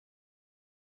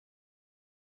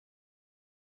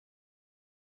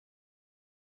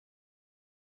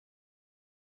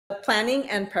planning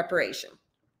and preparation.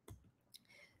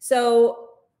 So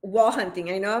wall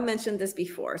hunting, I know I mentioned this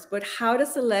before, but how to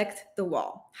select the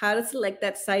wall, how to select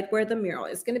that site where the mural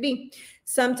is going to be.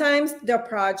 Sometimes the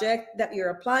project that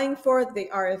you're applying for, the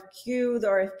RFQ, the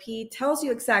RFP tells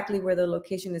you exactly where the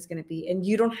location is going to be, and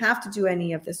you don't have to do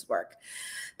any of this work.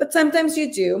 But sometimes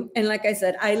you do. And like I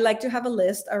said, I like to have a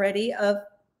list already of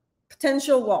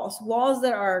potential walls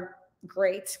that are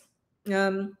great.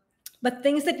 But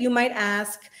things that you might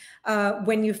ask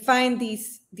when you find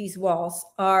these walls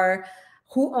are,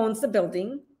 who owns the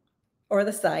building or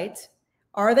the site?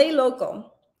 Are they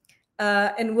local?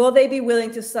 And will they be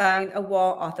willing to sign a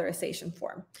wall authorization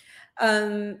form?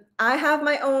 I have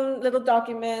my own little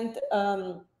document,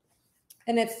 and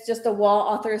it's just a wall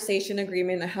authorization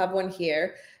agreement. I have one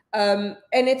here. And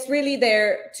it's really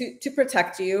there to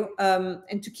protect you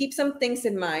and to keep some things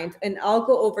in mind. And I'll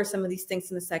go over some of these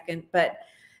things in a second. But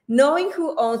knowing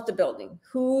who owns the building,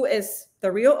 who is the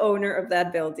real owner of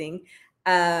that building,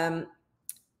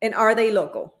 and are they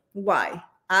local? Why?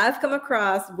 I've come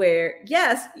across where,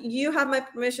 yes, you have my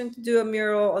permission to do a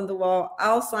mural on the wall.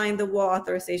 I'll sign the wall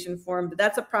authorization form, but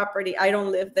that's a property. I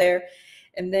don't live there.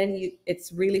 And then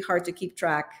it's really hard to keep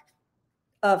track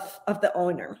of the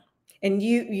owner. And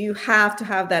you have to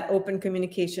have that open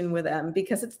communication with them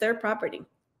because it's their property.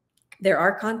 There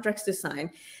are contracts to sign.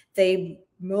 They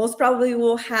most probably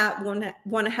will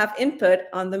want to have input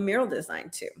on the mural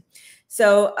design too.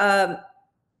 So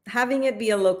having it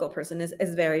be a local person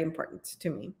is very important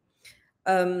to me.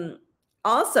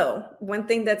 Also, one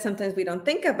thing that sometimes we don't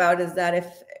think about is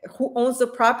that who owns the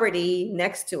property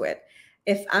next to it?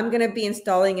 If I'm going to be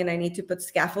installing and I need to put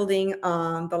scaffolding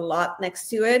on the lot next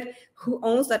to it, who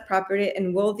owns that property,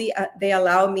 and will they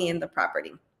allow me in the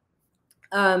property?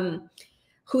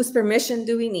 Whose permission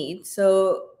do we need?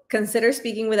 So consider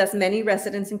speaking with as many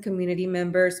residents and community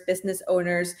members, business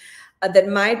owners that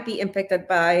might be impacted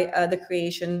by the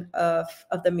creation of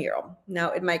the mural.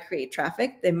 Now, it might create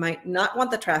traffic. They might not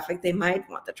want the traffic. They might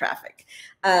want the traffic.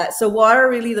 So what are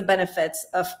really the benefits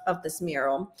of this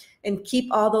mural? And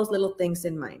keep all those little things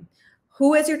in mind.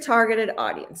 Who is your targeted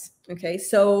audience? Okay,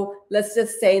 so let's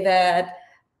just say that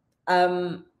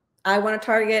I want to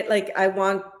target, I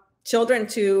want children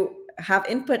to have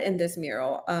input in this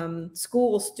mural,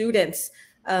 school students,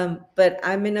 but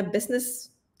I'm in a business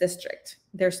district.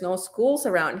 There's no schools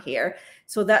around here.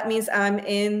 So that means I'm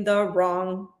in the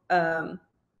wrong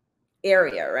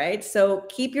area, right? So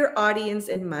keep your audience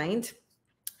in mind.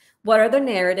 What are the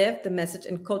narrative, the message,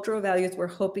 and cultural values we're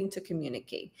hoping to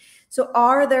communicate? So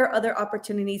are there other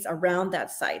opportunities around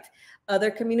that site,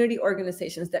 other community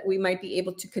organizations that we might be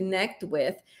able to connect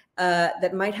with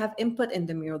that might have input in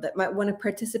the mural, that might want to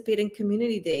participate in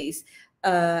community days,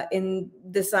 in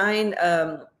design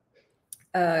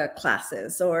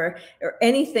classes, or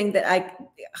anything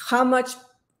how much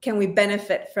can we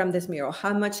benefit from this mural?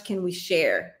 How much can we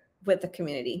share with the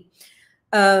community?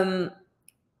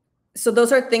 So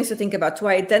those are things to think about, to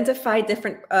identify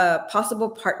different possible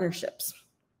partnerships.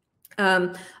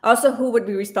 Also, who would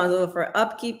be responsible for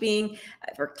upkeeping,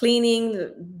 for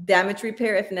cleaning, damage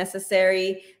repair if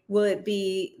necessary? Will it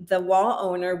be the wall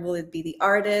owner? Will it be the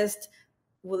artist?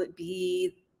 Will it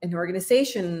be an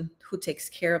organization who takes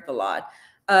care of the lot?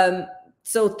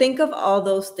 So think of all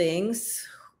those things.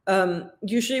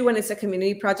 Usually when it's a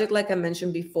community project, like I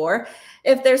mentioned before,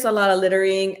 if there's a lot of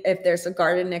littering, if there's a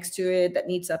garden next to it that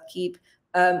needs upkeep,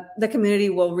 the community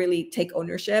will really take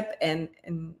ownership and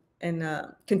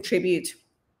contribute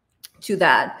to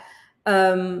that.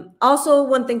 Also,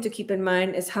 one thing to keep in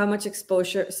mind is how much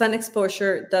sun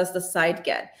exposure does the site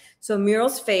get. So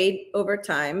murals fade over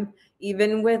time,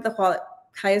 even with the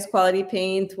highest quality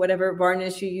paint, whatever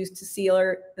varnish you use to seal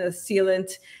or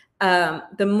sealant.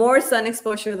 The more sun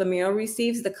exposure the mural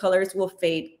receives, the colors will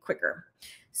fade quicker.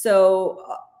 So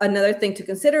another thing to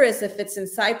consider is if it's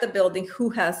inside the building, who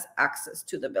has access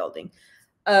to the building?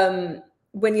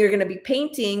 When you're going to be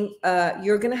painting,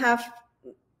 you're going to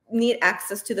need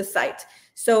access to the site.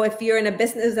 So if you're in a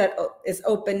business that is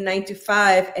open 9 to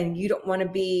 5 and you don't want to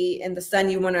be in the sun,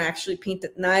 you want to actually paint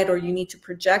at night, or you need to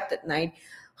project at night,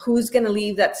 who's going to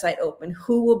leave that site open?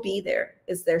 Who will be there?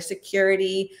 Is there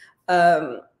security?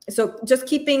 So just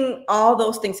keeping all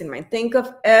those things in mind. Think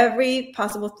of every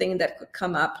possible thing that could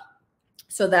come up,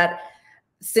 so that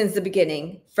since the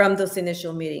beginning, from those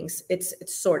initial meetings, it's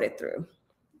sorted through.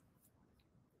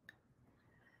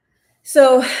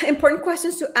 So important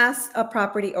questions to ask a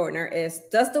property owner is,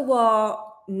 does the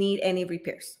wall need any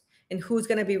repairs? And who's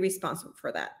going to be responsible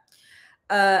for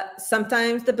that?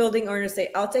 Sometimes the building owners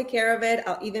say, I'll take care of it.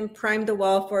 I'll even prime the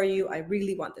wall for you. I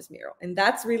really want this mural. And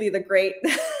that's really the great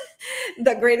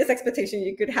the greatest expectation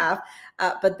you could have.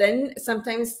 But then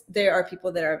sometimes there are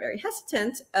people that are very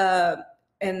hesitant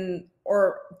and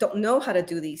or don't know how to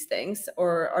do these things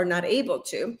or are not able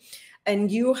to.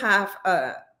 And you have,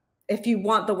 if you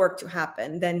want the work to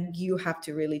happen, then you have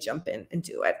to really jump in and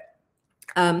do it.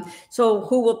 So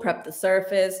who will prep the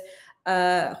surface?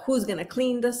 Who's going to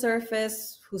clean the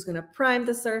surface? Who's going to prime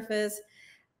the surface?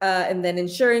 And then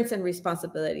insurance and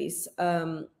responsibilities.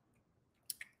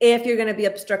 If you're going to be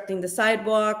obstructing the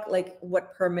sidewalk, like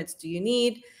what permits do you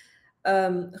need?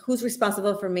 Who's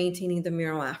responsible for maintaining the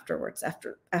mural afterwards,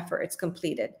 after it's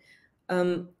completed?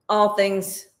 All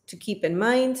things to keep in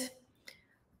mind.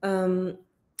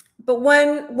 But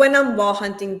when I'm wall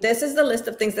hunting, this is the list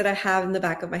of things that I have in the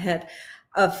back of my head,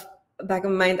 back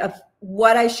of my mind of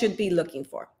what I should be looking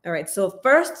for. All right. So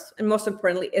first and most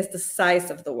importantly is the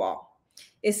size of the wall.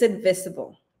 Is it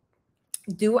visible?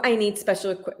 Do I need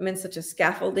special equipment such as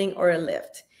scaffolding or a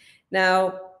lift?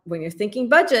 Now, when you're thinking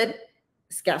budget,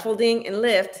 scaffolding and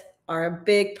lift are a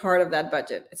big part of that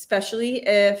budget, especially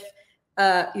if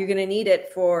you're going to need it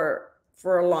for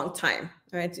a long time,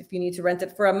 right? If you need to rent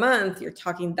it for a month, you're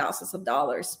talking thousands of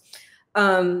dollars.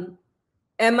 Am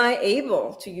I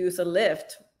able to use a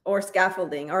lift or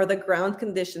scaffolding? Are the ground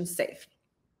conditions safe?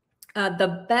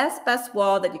 The best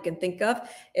wall that you can think of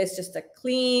is just a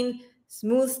clean,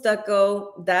 smooth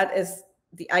stucco. That is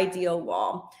the ideal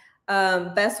wall.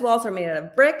 Best walls are made out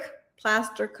of brick,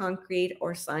 plaster, concrete,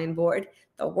 or signboard.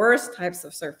 The worst types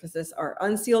of surfaces are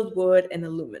unsealed wood and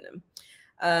aluminum.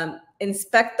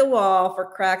 Inspect the wall for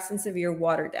cracks and severe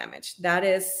water damage. That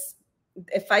is,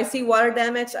 if I see water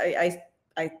damage, I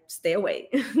stay away.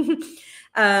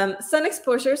 Sun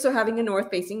exposure, so having a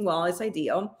north-facing wall is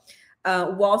ideal.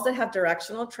 Walls that have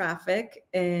directional traffic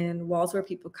and walls where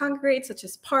people congregate, such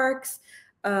as parks,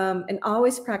 and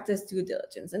always practice due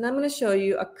diligence. And I'm going to show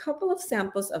you a couple of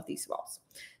samples of these walls.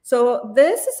 So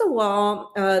this is a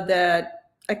wall that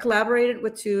I collaborated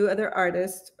with 2 other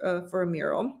artists for a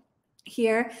mural.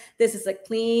 Here, this is a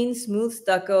clean, smooth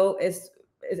stucco. Is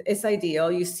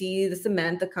ideal. You see the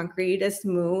cement, the concrete is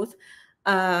smooth.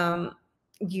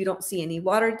 You don't see any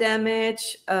water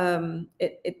damage.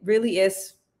 It really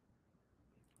is.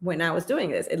 When I was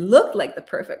doing this, it looked like the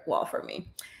perfect wall for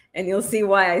me. And you'll see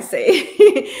why I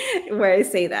say where I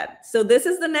say that. So this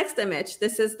is the next image.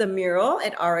 This is the mural.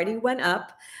 It already went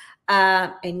up.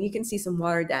 And you can see some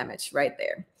water damage right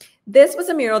there. This was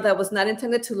a mural that was not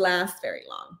intended to last very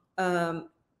long.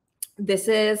 This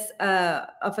is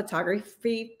a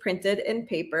photography printed in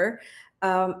paper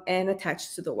and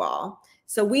attached to the wall.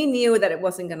 So we knew that it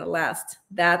wasn't going to last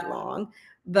that long,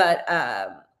 but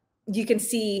you can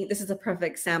see this is a perfect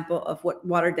example of what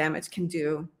water damage can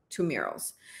do to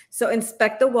murals. So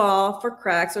inspect the wall for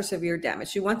cracks or severe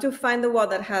damage. You want to find the wall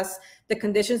that has the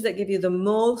conditions that give you the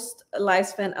most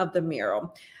lifespan of the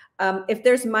mural. If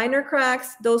there's minor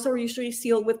cracks, those are usually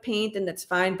sealed with paint, and that's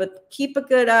fine, but keep a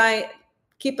good eye,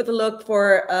 keep a look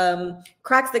for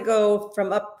cracks that go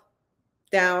from up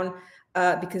down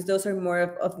because those are more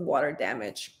of water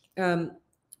damage.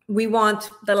 We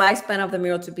want the lifespan of the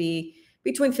mural to be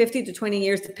between 50 to 20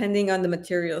 years, depending on the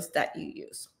materials that you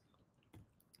use.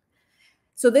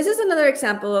 So this is another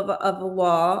example of a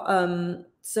wall.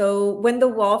 So when the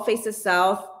wall faces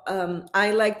south,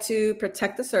 I like to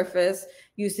protect the surface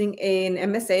using an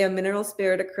MSA, a mineral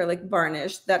spirit acrylic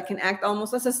varnish that can act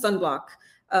almost as a sunblock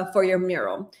for your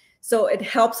mural. So it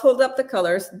helps hold up the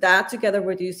colors. That together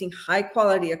with using high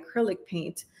quality acrylic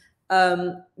paint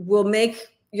will make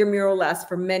your mural last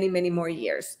for many, many more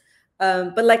years.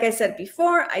 But like I said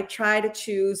before, I try to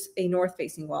choose a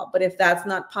north-facing wall. But if that's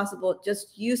not possible,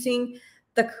 just using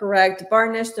the correct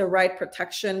varnish, the right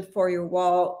protection for your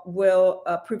wall will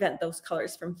prevent those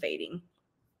colors from fading.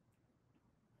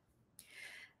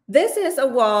 This is a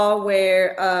wall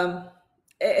where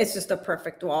it's just a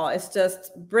perfect wall. It's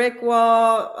just brick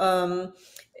wall.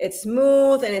 It's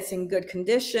smooth and it's in good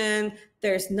condition.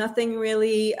 There's nothing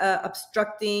really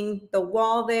obstructing the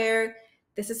wall there.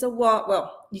 This is a wall,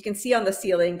 well, you can see on the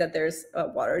ceiling that there's a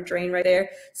water drain right there.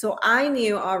 So I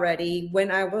knew already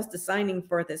when I was designing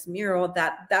for this mural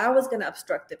that that was going to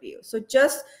obstruct the view. So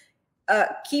just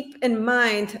keep in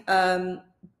mind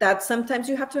that sometimes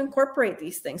you have to incorporate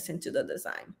these things into the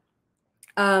design.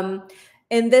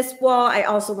 In this wall, I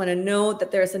also want to note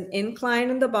that there's an incline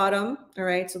in the bottom. All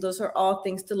right, so those are all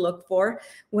things to look for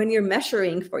when you're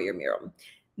measuring for your mural.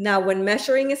 Now, when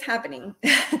measuring is happening,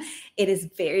 it is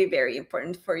very, very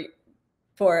important for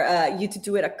you to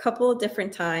do it a couple of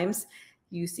different times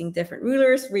using different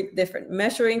rulers, different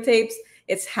measuring tapes.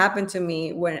 It's happened to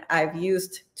me when I've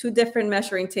used 2 different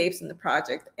measuring tapes in the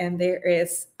project, and there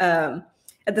is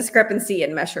a discrepancy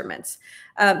in measurements.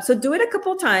 So do it a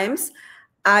couple times.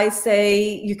 I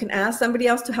say you can ask somebody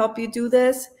else to help you do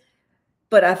this,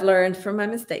 but I've learned from my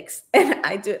mistakes and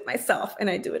I do it myself, and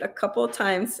I do it a couple of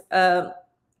times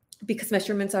because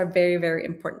measurements are very, very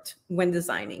important when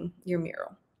designing your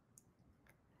mural.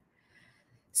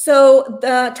 So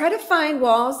try to find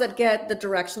walls that get the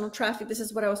directional traffic. This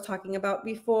is what I was talking about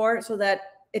before, so that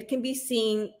it can be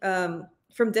seen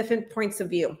from different points of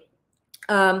view.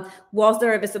 Walls that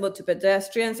are visible to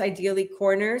pedestrians, ideally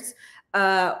corners,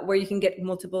 where you can get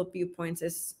multiple viewpoints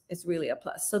is really a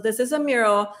plus. So this is a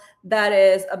mural that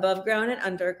is above ground and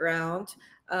underground.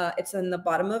 It's on the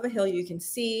bottom of a hill, you can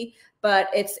see, but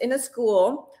it's in a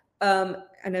school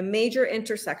and a major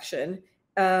intersection,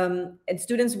 and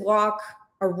students walk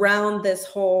around this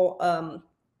whole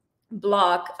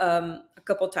block a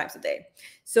couple times a day.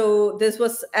 So this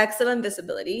was excellent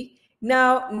visibility.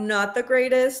 Now, not the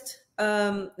greatest.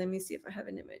 Let me see if I have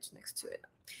an image next to it.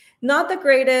 Not the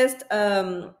greatest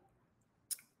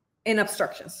in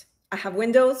obstructions. I have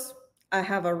windows, I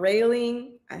have a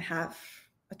railing, I have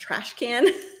a trash can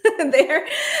there,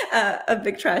 a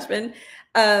big trash bin.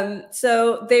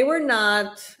 So they were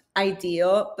not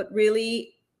ideal, but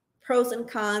really pros and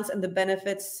cons and the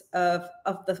benefits of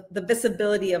the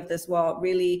visibility of this wall.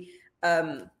 Really,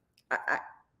 I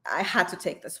had to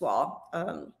take this wall.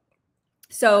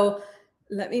 So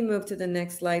let me move to the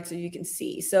next slide so you can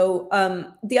see. So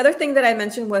the other thing that I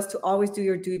mentioned was to always do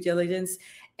your due diligence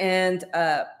and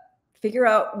figure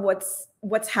out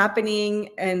what's happening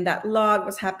in that lot,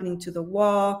 what's happening to the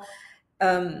wall.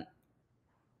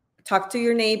 Talk to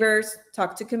your neighbors,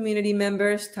 talk to community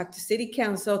members, talk to city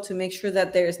council to make sure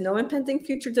that there is no impending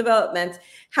future development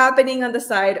happening on the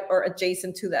side or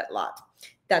adjacent to that lot,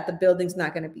 that the building's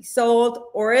not going to be sold,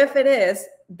 or if it is,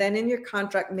 then in your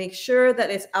contract, make sure that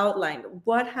it's outlined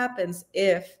what happens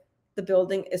if the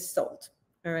building is sold.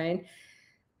 All right.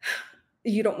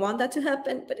 You don't want that to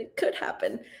happen, but it could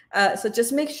happen. So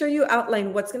just make sure you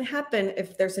outline what's going to happen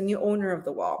if there's a new owner of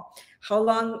the wall. How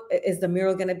long is the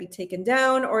mural going to be taken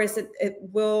down, or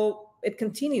will it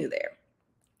continue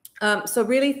there? So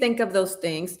really think of those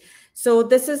things. So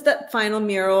this is the final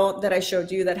mural that I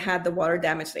showed you that had the water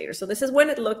damage later. So this is when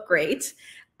it looked great.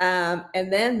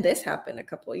 And then this happened a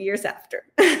couple of years after.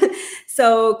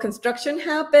 So construction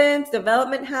happened,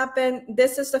 development happened.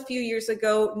 This is a few years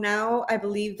ago. Now I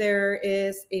believe there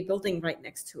is a building right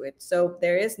next to it. So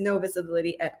there is no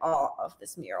visibility at all of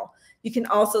this mural. You can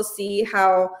also see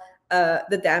how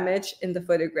the damage in the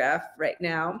photograph right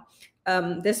now.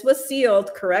 This was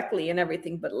sealed correctly and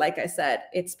everything, but like I said,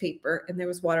 it's paper and there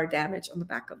was water damage on the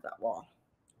back of that wall.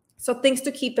 So things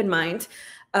to keep in mind.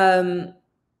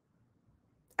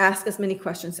 Ask as many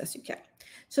questions as you can.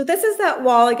 So this is that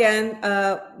wall again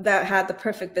that had the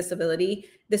perfect visibility.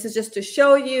 This is just to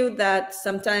show you that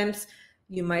sometimes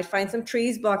you might find some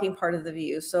trees blocking part of the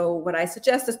view. So what I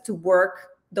suggest is to work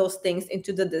those things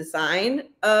into the design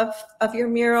of your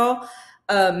mural.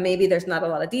 Maybe there's not a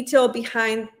lot of detail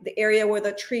behind the area where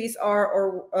the trees are,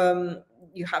 or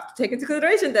you have to take into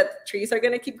consideration that trees are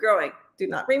going to keep growing. Do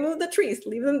not remove the trees,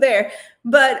 leave them there,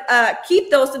 but keep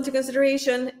those into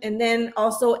consideration. And then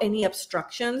also any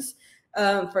obstructions.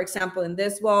 For example, in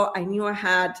this wall, I knew I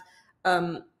had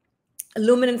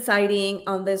aluminum siding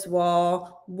on this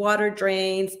wall, water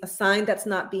drains, a sign that's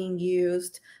not being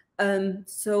used.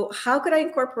 So how could I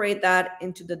incorporate that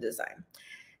into the design?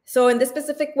 So in this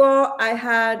specific wall, I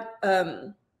had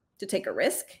to take a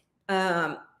risk.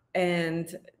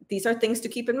 And these are things to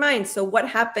keep in mind. So what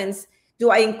happens? Do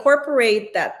I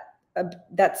incorporate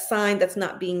that sign that's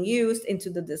not being used into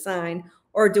the design,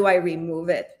 or do I remove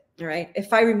it? All right.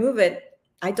 If I remove it,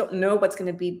 I don't know what's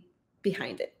going to be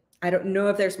behind it. I don't know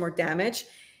if there's more damage.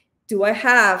 Do I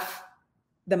have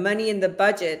the money in the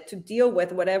budget to deal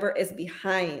with whatever is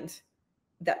behind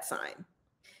that sign?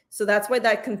 So that's why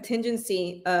that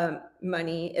contingency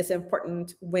money is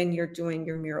important when you're doing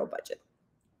your mural budget.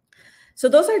 So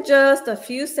those are just a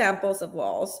few samples of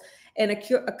walls. And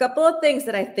a couple of things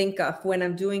that I think of when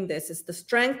I'm doing this is the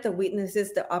strength, the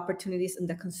weaknesses, the opportunities, and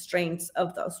the constraints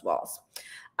of those walls.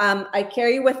 I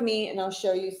carry with me, and I'll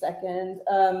show you a second,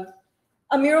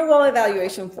 a mural wall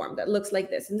evaluation form that looks like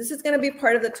this. And this is going to be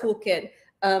part of the toolkit,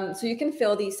 so you can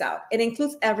fill these out. It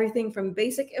includes everything from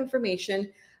basic information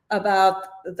about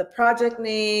the project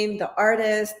name, the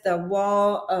artist, the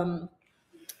wall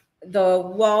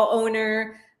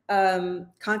owner,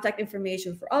 contact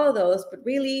information for all of those, but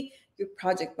really your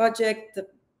project budget, the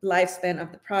lifespan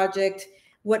of the project,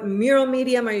 what mural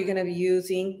medium are you going to be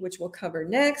using, which we'll cover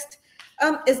next.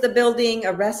 Is the building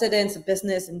a residence, a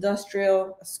business,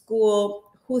 industrial, a school?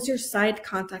 who's your site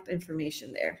contact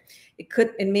information there?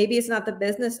 And maybe it's not the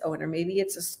business owner, maybe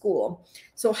it's a school.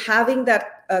 So having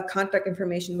that contact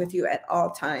information with you at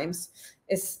all times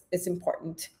is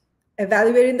important.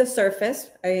 Evaluating the surface,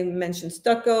 I mentioned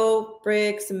stucco,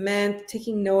 brick, cement,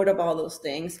 taking note of all those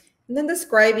things, and then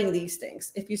describing these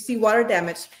things. If you see water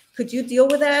damage, could you deal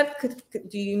with that?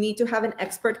 Do you need to have an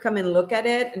expert come and look at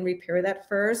it and repair that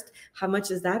first? How much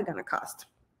is that going to cost?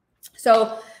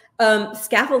 So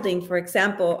scaffolding, for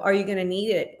example, are you going to need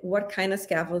it? What kind of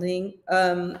scaffolding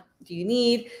do you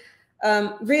need?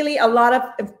 Really a lot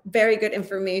of very good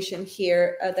information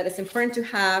here that is important to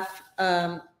have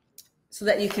so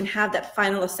that you can have that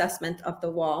final assessment of the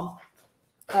wall.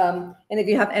 And if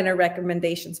you have any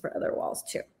recommendations for other walls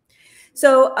too.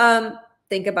 So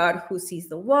think about who sees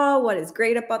the wall, what is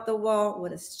great about the wall,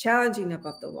 what is challenging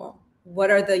about the wall,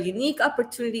 what are the unique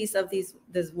opportunities of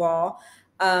this wall,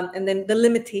 and then the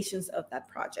limitations of that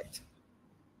project.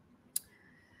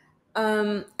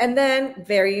 And then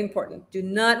very important, do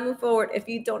not move forward if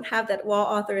you don't have that wall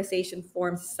authorization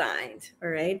form signed, all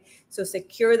right? So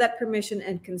secure that permission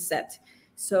and consent.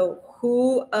 So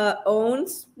who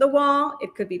owns the wall?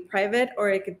 It could be private or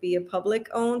it could be a public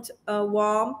owned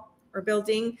wall or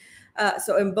building.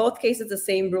 So in both cases, the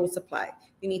same rules apply.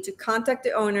 You need to contact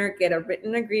the owner, get a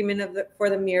written agreement for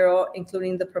the mural,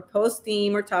 including the proposed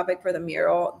theme or topic for the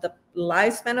mural, the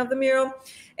lifespan of the mural,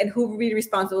 and who will be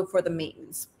responsible for the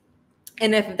maintenance.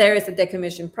 And if there is a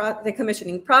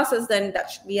decommissioning process, then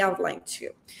that should be outlined too.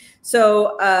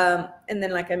 So, and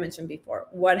then like I mentioned before,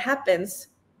 what happens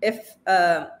if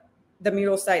the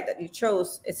mural site that you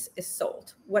chose is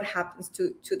sold? What happens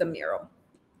to the mural?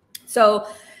 So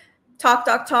talk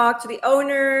to the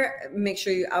owner, make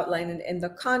sure you outline it in the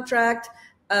contract,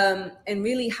 and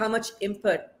really how much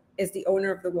input is the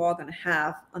owner of the wall going to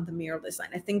have on the mural design.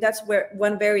 I think that's where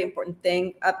one very important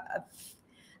thing.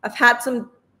 I've had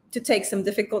to take some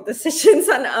difficult decisions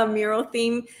on a mural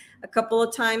theme a couple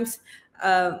of times.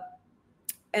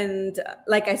 And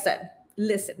like I said,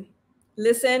 listen,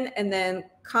 and then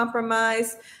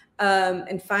compromise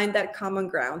and find that common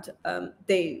ground.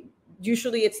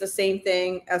 Usually it's the same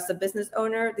thing as the business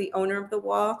owner. The owner of the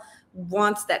wall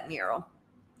wants that mural.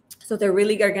 So they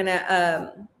really are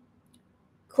gonna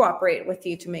cooperate with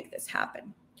you to make this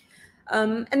happen.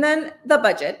 And then the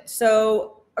budget.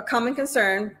 So a common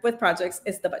concern with projects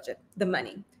is the budget, the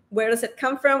money. Where does it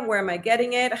come from? Where am I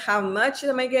getting it? How much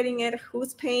am I getting it?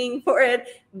 Who's paying for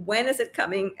it? When is it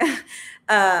coming?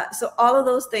 So all of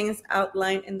those things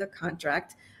outlined in the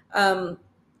contract. The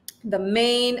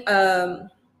main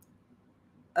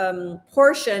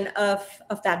portion of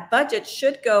that budget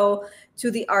should go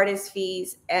to the artist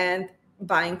fees and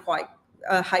buying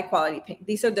high quality paint.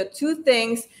 These are the two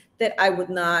things that I would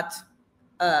not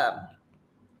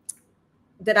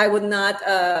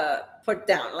put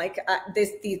down. Like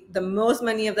the most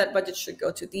money of that budget should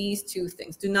go to these two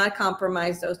things. Do not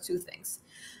compromise those two things.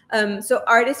 So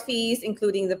artist fees,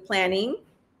 including the planning,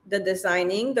 the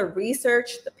designing, the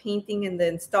research, the painting, and the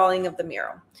installing of the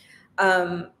mural.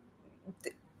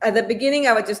 At the beginning,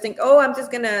 I would just think, oh, I'm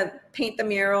just gonna paint the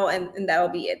mural and that'll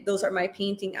be it. Those are my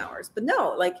painting hours. But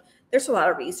no, like there's a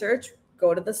lot of research.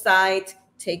 Go to the site,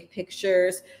 take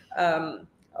pictures, a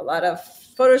lot of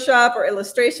Photoshop or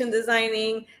illustration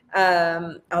designing,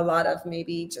 a lot of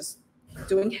maybe just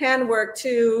doing handwork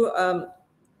too,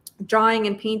 drawing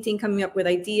and painting, coming up with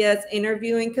ideas,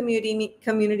 interviewing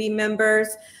community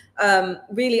members,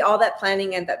 really all that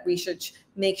planning and that research,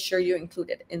 make sure you include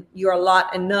it and you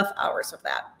allot enough hours of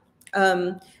that.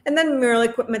 And then mural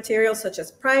materials such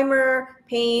as primer,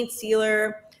 paint,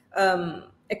 sealer,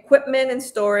 equipment and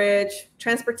storage,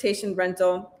 transportation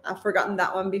rental. I've forgotten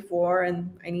that one before,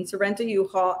 and I need to rent a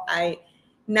U-Haul.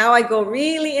 Now I go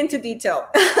really into detail.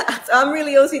 So I'm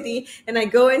really OCD, and I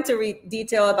go into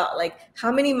detail about like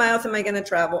how many miles am I going to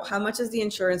travel? How much is the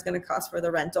insurance going to cost for the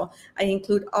rental? I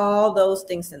include all those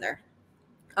things in there.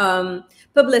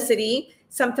 Publicity.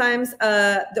 Sometimes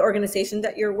the organization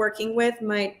that you're working with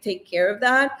might take care of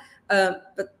that.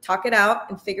 But talk it out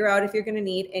and figure out if you're going to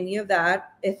need any of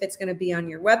that, if it's going to be on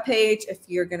your webpage, if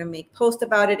you're going to make posts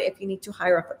about it, if you need to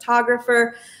hire a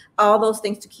photographer, all those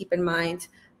things to keep in mind.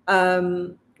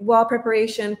 Wall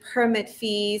preparation, permit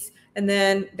fees, and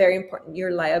then very important,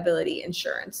 your liability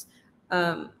insurance.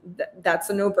 That's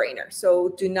a no-brainer. So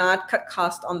do not cut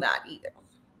cost on that either.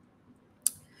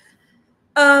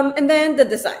 And then the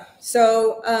design.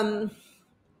 So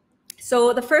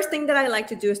the first thing that I like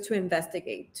to do is to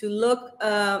investigate, to look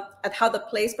at how the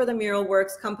place for the mural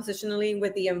works compositionally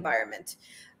with the environment.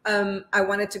 I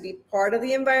want it to be part of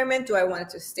the environment. Do I want it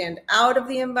to stand out of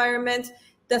the environment?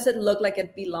 Does it look like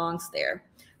it belongs there?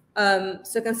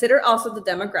 So consider also the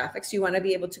demographics. You want to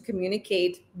be able to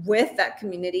communicate with that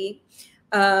community,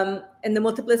 and the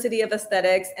multiplicity of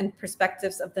aesthetics and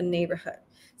perspectives of the neighborhood.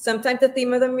 Sometimes the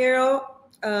theme of the mural,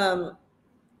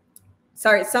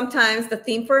 sometimes the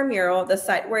theme for a mural, the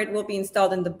site where it will be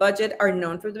installed, and the budget are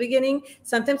known from the beginning.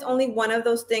 Sometimes only one of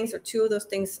those things or two of those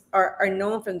things are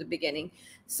known from the beginning.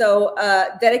 So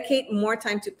dedicate more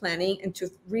time to planning and to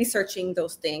researching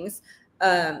those things.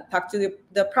 Talk to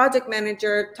the project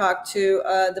manager, talk to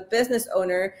the business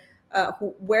owner,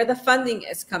 where the funding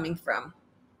is coming from,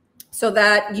 so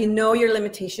that you know your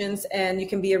limitations and you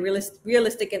can be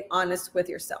realistic and honest with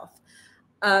yourself.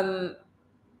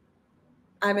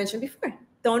 I mentioned before,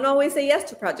 don't always say yes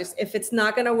to projects. If it's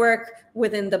not going to work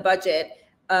within the budget,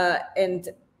 and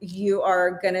you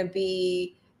are going to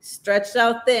be stretched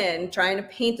out thin trying to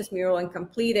paint this mural and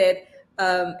complete it,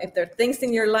 if there are things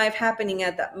in your life happening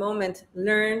at that moment,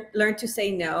 learn to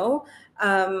say no,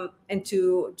 and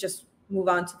to just move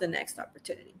on to the next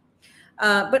opportunity.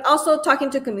 But also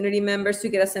talking to community members to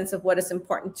get a sense of what is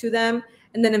important to them,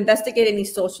 and then investigate any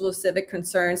social or civic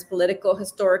concerns, political,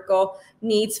 historical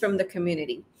needs from the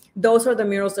community. Those are the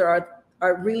murals that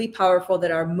are really powerful,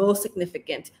 that are most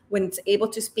significant when it's able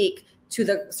to speak to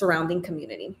the surrounding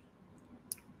community.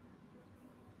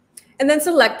 And then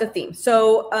select the theme.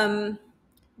 So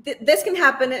this can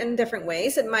happen in different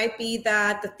ways. It might be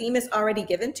that the theme is already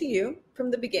given to you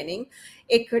from the beginning.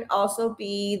 It could also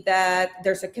be that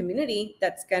there's a community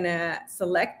that's going to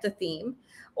select the theme.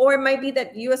 Or it might be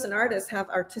that you as an artist have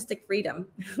artistic freedom,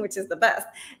 which is the best,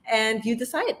 and you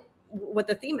decide what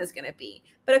the theme is going to be.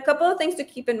 But a couple of things to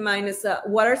keep in mind is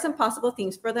what are some possible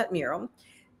themes for that mural?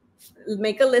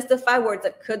 Make a list of 5 words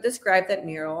that could describe that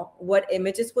mural. What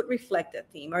images would reflect that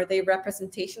theme? Are they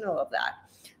representational of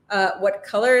that? What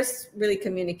colors really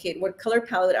communicate? What color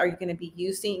palette are you going to be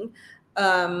using?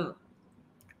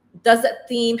 Does that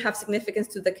theme have significance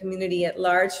to the community at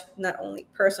large, not only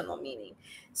personal meaning?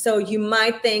 So you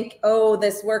might think, oh,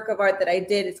 this work of art that I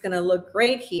did, it's going to look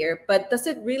great here, but does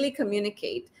it really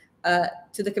communicate to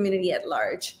the community at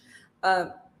large?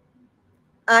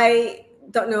 I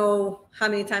don't know how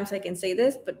many times I can say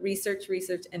this, but research,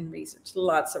 and research,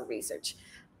 lots of research,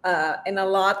 and a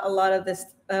lot of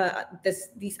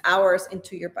these hours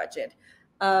into your budget.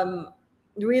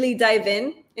 Really dive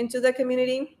into the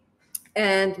community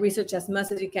and research as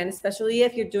much as you can, especially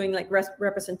if you're doing like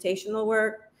representational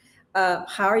work.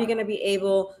 How are you going to be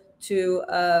able to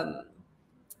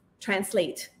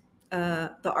translate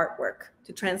the artwork,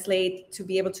 to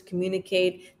be able to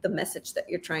communicate the message that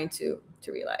you're trying to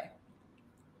relay?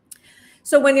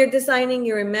 So when you're designing,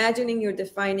 you're imagining, you're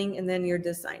defining, and then you're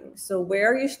designing. So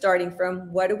where are you starting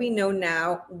from? What do we know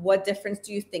now? What difference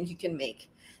do you think you can make?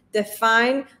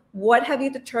 Define what have you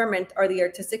determined are the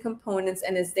artistic components,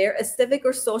 and is there a civic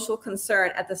or social concern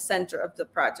at the center of the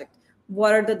project?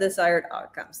 What are the desired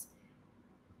outcomes?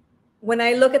 When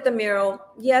I look at the mural,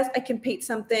 yes, I can paint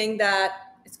something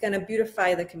that is going to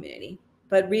beautify the community.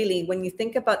 But really, when you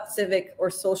think about civic or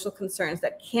social concerns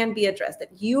that can be addressed,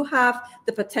 that you have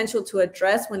the potential to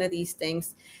address one of these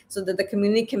things so that the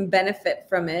community can benefit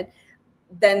from it,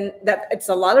 then that it's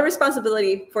a lot of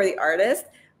responsibility for the artist,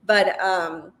 but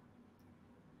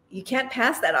you can't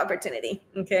pass that opportunity,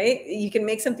 okay? You can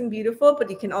make something beautiful, but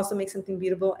you can also make something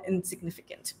beautiful and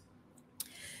significant.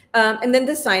 And then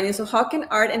designing. So how can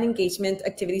art and engagement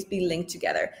activities be linked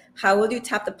together? How will you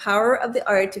tap the power of the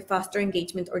art to foster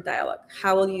engagement or dialogue?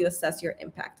 How will you assess your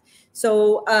impact?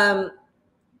 So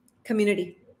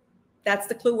community, that's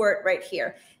the clue word right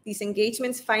here. These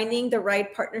engagements, finding the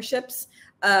right partnerships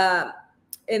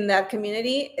in that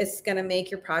community is going to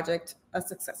make your project a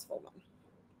successful one.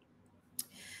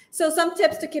 So some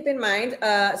tips to keep in mind.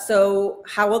 So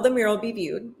how will the mural be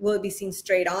viewed? Will it be seen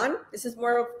straight on? This is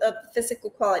more of the physical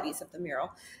qualities of the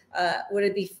mural. Would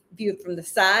it be viewed from the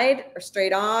side or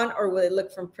straight on, or will it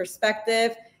look from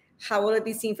perspective? How will it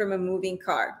be seen from a moving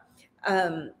car?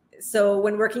 So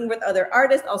when working with other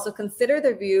artists, also consider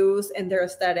their views and their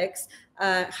aesthetics.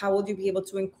 How will you be able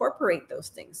to incorporate those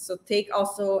things? So take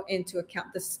also into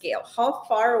account the scale. How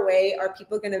far away are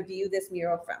people going to view this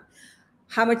mural from?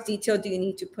 How much detail do you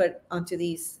need to put onto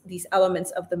these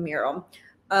elements of the mural?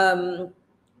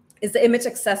 Is the image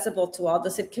accessible to all?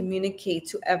 Does it communicate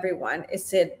to everyone?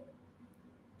 Is it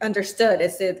understood?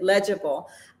 Is it legible?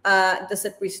 Does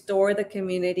it restore the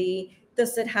community?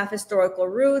 Does it have historical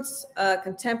roots,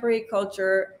 contemporary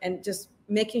culture, and just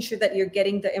making sure that you're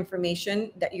getting the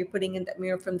information that you're putting in that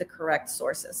mural from the correct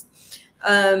sources?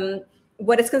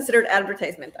 what is considered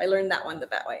advertisement. I learned that one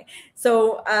that way.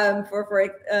 So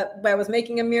I was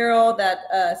making a mural that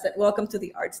said "Welcome to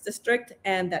the Arts District,"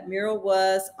 and that mural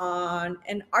was on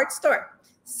an art store.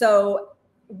 So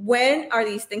when are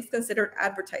these things considered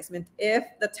advertisement? If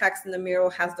the text in the mural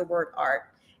has the word art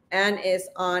and is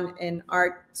on an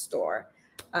art store,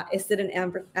 is it an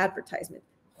advertisement?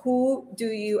 Who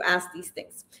do you ask these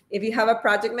things? If you have a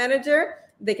project manager,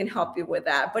 they can help you with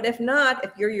that. But if not,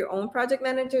 if you're your own project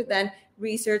manager, then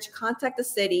research, contact the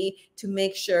city to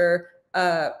make sure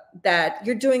that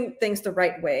you're doing things the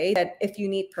right way. That if you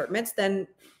need permits, then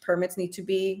permits need to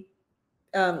be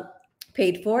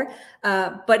paid for.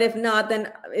 But if not,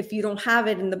 then if you don't have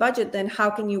it in the budget, then how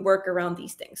can you work around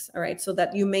these things? All right, so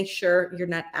that you make sure you're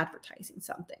not advertising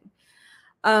something.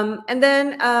 And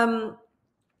then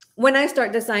when I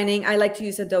start designing, I like to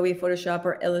use Adobe Photoshop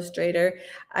or Illustrator.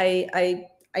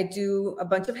 I do a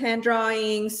bunch of hand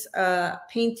drawings,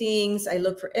 paintings. I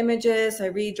look for images, I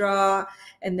redraw,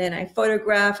 and then I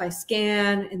photograph, I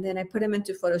scan, and then I put them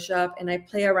into Photoshop and I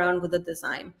play around with the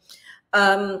design.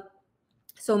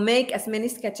 So make as many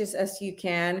sketches as you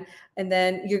can, and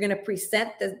then you're going to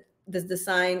present this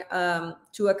design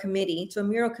to a committee, to a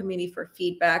mural committee for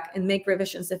feedback, and make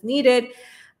revisions if needed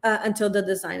until the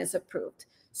design is approved.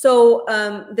 So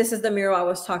this is the mural I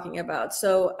was talking about.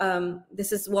 So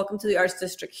this is Welcome to the Arts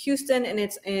District, Houston, and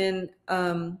it's in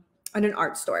on an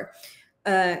art store.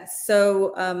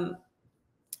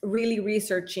 Really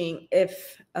researching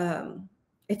if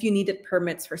you needed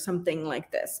permits for something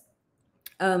like this.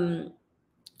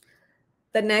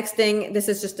 The next thing, this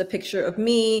is just a picture of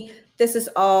me. This is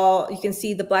all, you can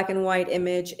see the black and white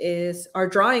image is our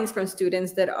drawings from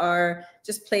students that are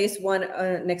just placed one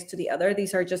next to the other.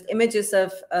 These are just images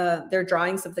of their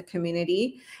drawings of the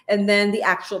community, and then the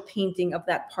actual painting of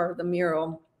that part of the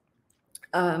mural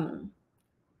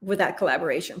with that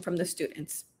collaboration from the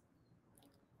students.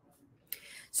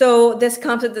 So this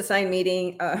concept design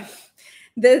meeting,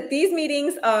 these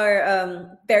meetings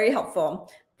are very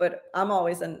helpful. But I'm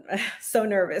always so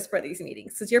nervous for these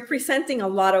meetings because you're presenting a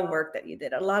lot of work that you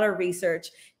did, a lot of research.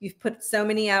 You've put so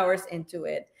many hours into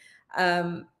it.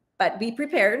 But be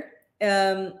prepared.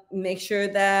 Make sure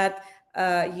that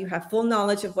you have full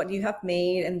knowledge of what you have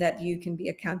made and that you can be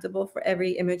accountable for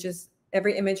every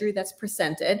imagery that's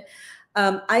presented.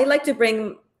 I like to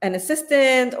bring an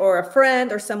assistant or a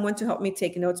friend or someone to help me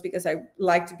take notes because I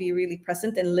like to be really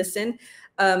present and listen.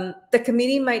 The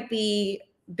committee might be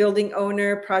building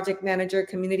owner, project manager,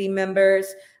 community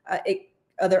members,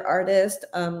 other artists,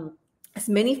 as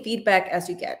many feedback as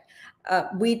you get.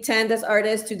 We tend as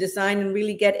artists to design and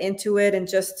really get into it and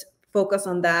just focus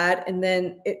on that. And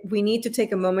then we need to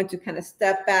take a moment to kind of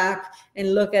step back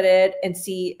and look at it and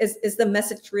see, is the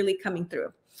message really coming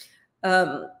through?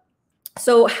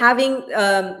 So having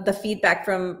the feedback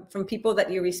from people that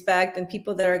you respect and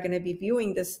people that are going to be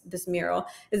viewing this mural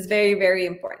is very, very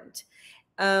important.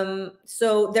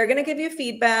 So they're going to give you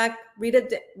feedback,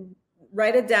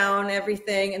 write it down,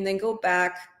 everything, and then go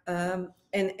back and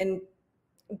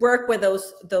work with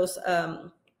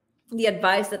the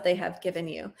advice that they have given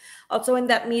you. Also in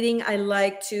that meeting, I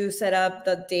like to set up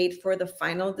the date for the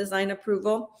final design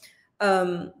approval.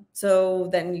 So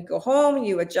then you go home,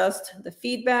 you adjust the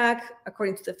feedback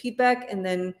according to the feedback, and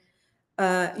then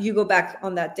you go back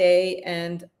on that day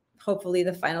and hopefully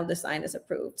the final design is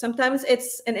approved. Sometimes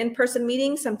it's an in-person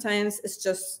meeting. Sometimes it's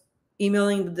just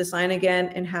emailing the design again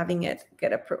and having it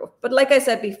get approved. But like I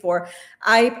said before,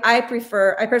 I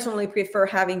personally prefer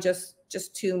having just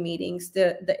 2 meetings,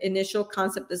 the initial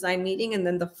concept design meeting and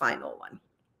then the final one.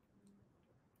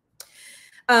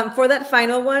 For that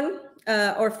final one,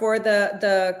 or for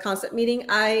the concept meeting,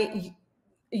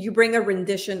 you bring a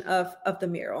rendition of the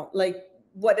mural, like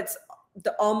what it's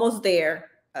the almost there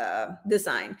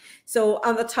design. So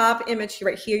on the top image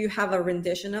right here, you have a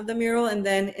rendition of the mural, and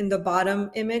then in the bottom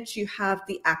image, you have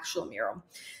the actual mural.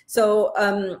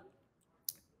 So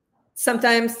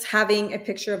sometimes having a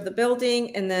picture of the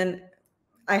building, and then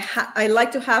I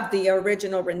like to have the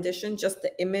original rendition, just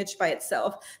the image by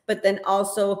itself, but then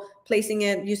also placing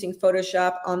it using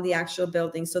Photoshop on the actual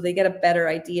building so they get a better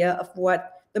idea of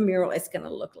what the mural is going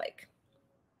to look like.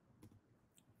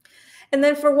 And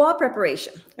then for wall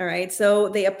preparation, all right, so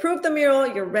they approve the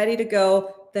mural, you're ready to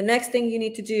go. The next thing you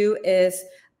need to do is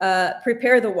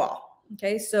prepare the wall.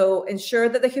 Okay, so ensure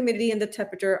that the humidity and the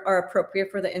temperature are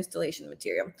appropriate for the installation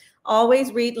material.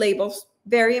 Always read labels,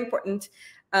 very important.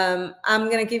 I'm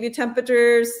going to give you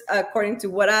temperatures according to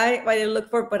what I look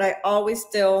for, but I always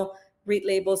still read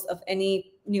labels of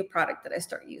any new product that I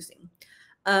start using.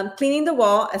 Cleaning the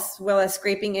wall as well as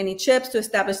scraping any chips to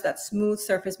establish that smooth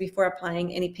surface before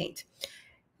applying any paint.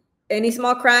 Any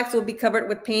small cracks will be covered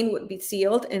with paint, would be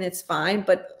sealed, and it's fine.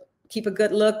 But keep a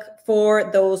good look for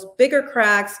those bigger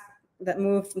cracks that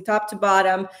move from top to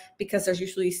bottom, because there's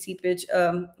usually seepage,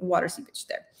 water seepage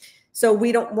there. So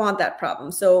we don't want that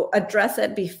problem. So address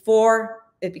it before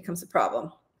it becomes a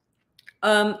problem.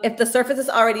 If the surface is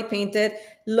already painted,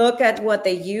 look at what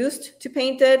they used to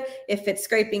paint it. If it's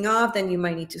scraping off, then you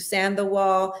might need to sand the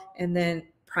wall and then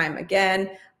prime again.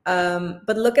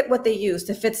 But look at what they used.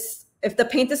 If the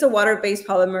paint is a water-based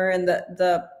polymer and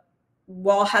the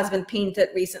wall has been painted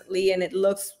recently and it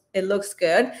looks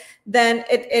good, then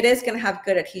it is going to have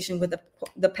good adhesion with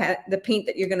the paint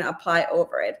that you're going to apply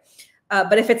over it.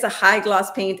 But if it's a high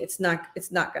gloss paint, it's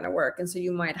not going to work, and so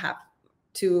you might have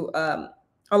to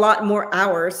a lot more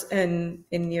hours in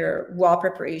your wall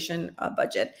preparation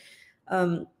budget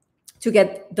to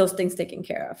get those things taken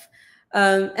care of.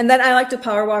 And then I like to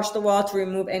power wash the wall to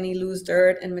remove any loose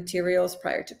dirt and materials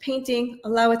prior to painting.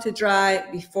 Allow it to dry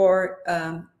before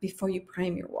you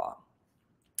prime your wall.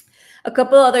 A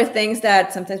couple other things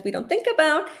that sometimes we don't think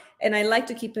about, and I like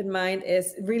to keep in mind,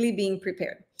 is really being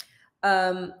prepared.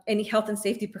 Any health and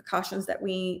safety precautions that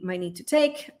we might need to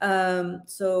take.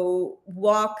 So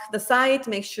walk the site,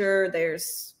 make sure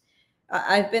there's,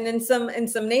 I've been in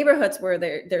some neighborhoods where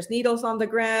there's needles on the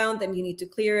ground and you need to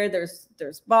clear it.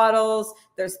 There's bottles,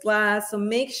 there's glass. So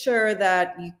make sure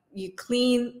that you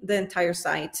clean the entire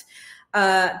site,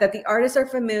 that the artists are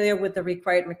familiar with the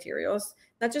required materials,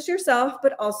 not just yourself,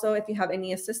 but also if you have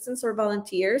any assistants or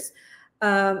volunteers.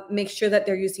 Make sure that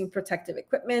they're using protective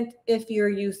equipment. If you're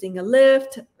using a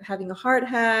lift, having a hard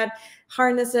hat,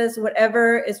 harnesses,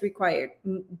 whatever is required.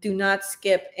 Do not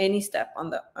skip any step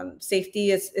on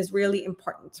safety is really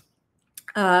important.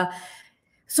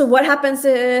 So what happens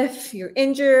if you're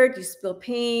injured, you spill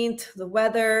paint, the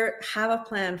weather? Have a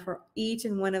plan for each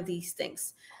and one of these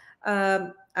things.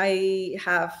 I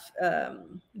have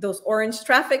those orange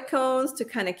traffic cones to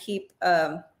kind of keep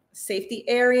safety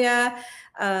area.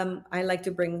 I like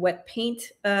to bring wet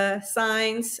paint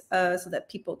signs so that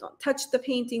people don't touch the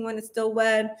painting when it's still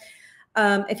wet.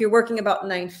 If you're working about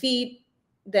 9 feet,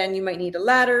 then you might need a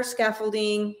ladder,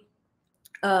 scaffolding,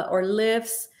 or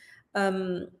lifts.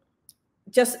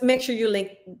 Just make sure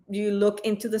you look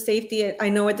into the safety. I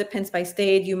know it depends by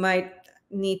state. You might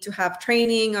need to have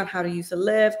training on how to use a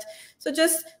lift. So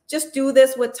just do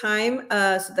this with time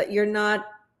so that you're not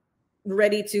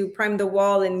ready to prime the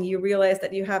wall and you realize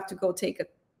that you have to go take a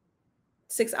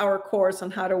 6-hour course on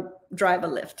how to drive a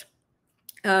lift.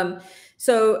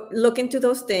 So look into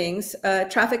those things.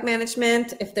 Traffic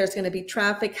management, if there's going to be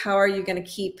traffic, how are you going to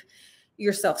keep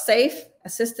yourself safe,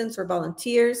 assistants or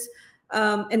volunteers?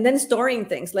 And then storing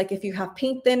things, like if you have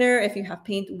paint thinner, if you have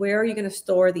paint, where are you going to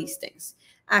store these things?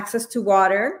 Access to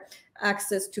water,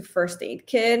 access to first aid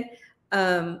kit.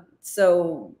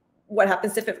 So what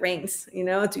happens if it rains? You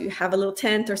know, do you have a little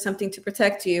tent or something to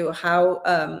protect you? How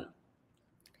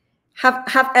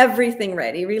have everything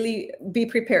ready. Really be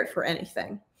prepared for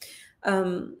anything.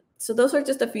 So those are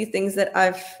just a few things that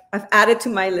I've added to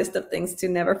my list of things to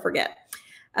never forget.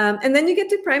 And then you get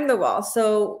to prime the wall.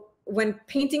 So when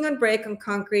painting on brick, on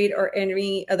concrete, or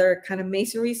any other kind of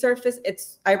masonry surface,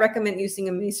 I recommend using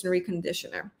a masonry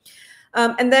conditioner.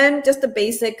 And then just a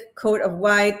basic coat of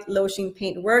white low sheen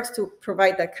paint works to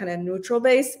provide that kind of neutral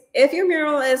base. If your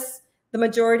mural the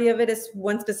majority of it is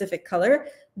one specific color,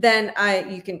 then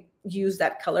you can use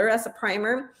that color as a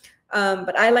primer.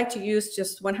 But I like to use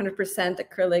just 100%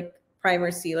 acrylic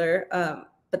primer sealer.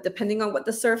 But depending on what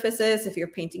the surface is, if you're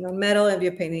painting on metal, if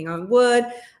you're painting on wood,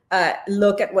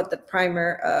 look at what the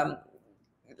primer,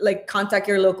 like contact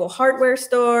your local hardware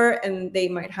store, and they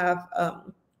might have,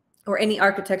 or any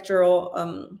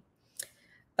architectural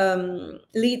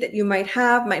lead that you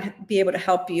might be able to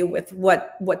help you with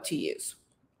what to use.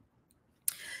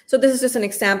 So this is just an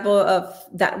example of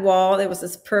that wall. It was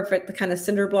this perfect kind of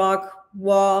cinder block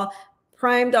wall,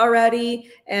 primed already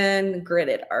and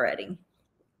gridded already.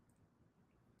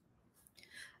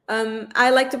 I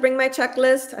like to bring my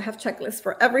checklist. I have checklists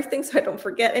for everything so I don't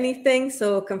forget anything.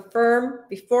 So confirm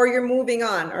before you're moving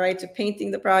on, all right, to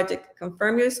painting the project.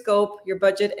 Confirm your scope, your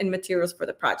budget, and materials for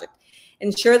the project.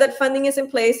 Ensure that funding is in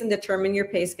place and determine your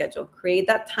pay schedule. Create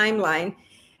that timeline.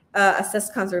 Assess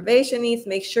conservation needs.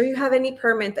 Make sure you have any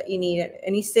permit that you need,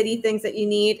 any city things that you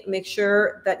need. Make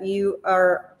sure that you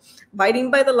are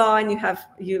abiding by the law and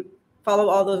you follow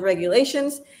all those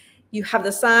regulations. You have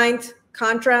the signed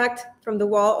contract from the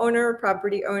wall owner or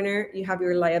property owner. You have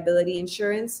your liability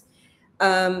insurance,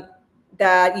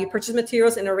 that you purchase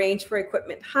materials and arrange for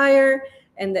equipment hire,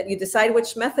 and that you decide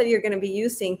which method you're going to be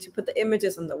using to put the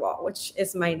images on the wall, which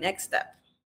is my next step.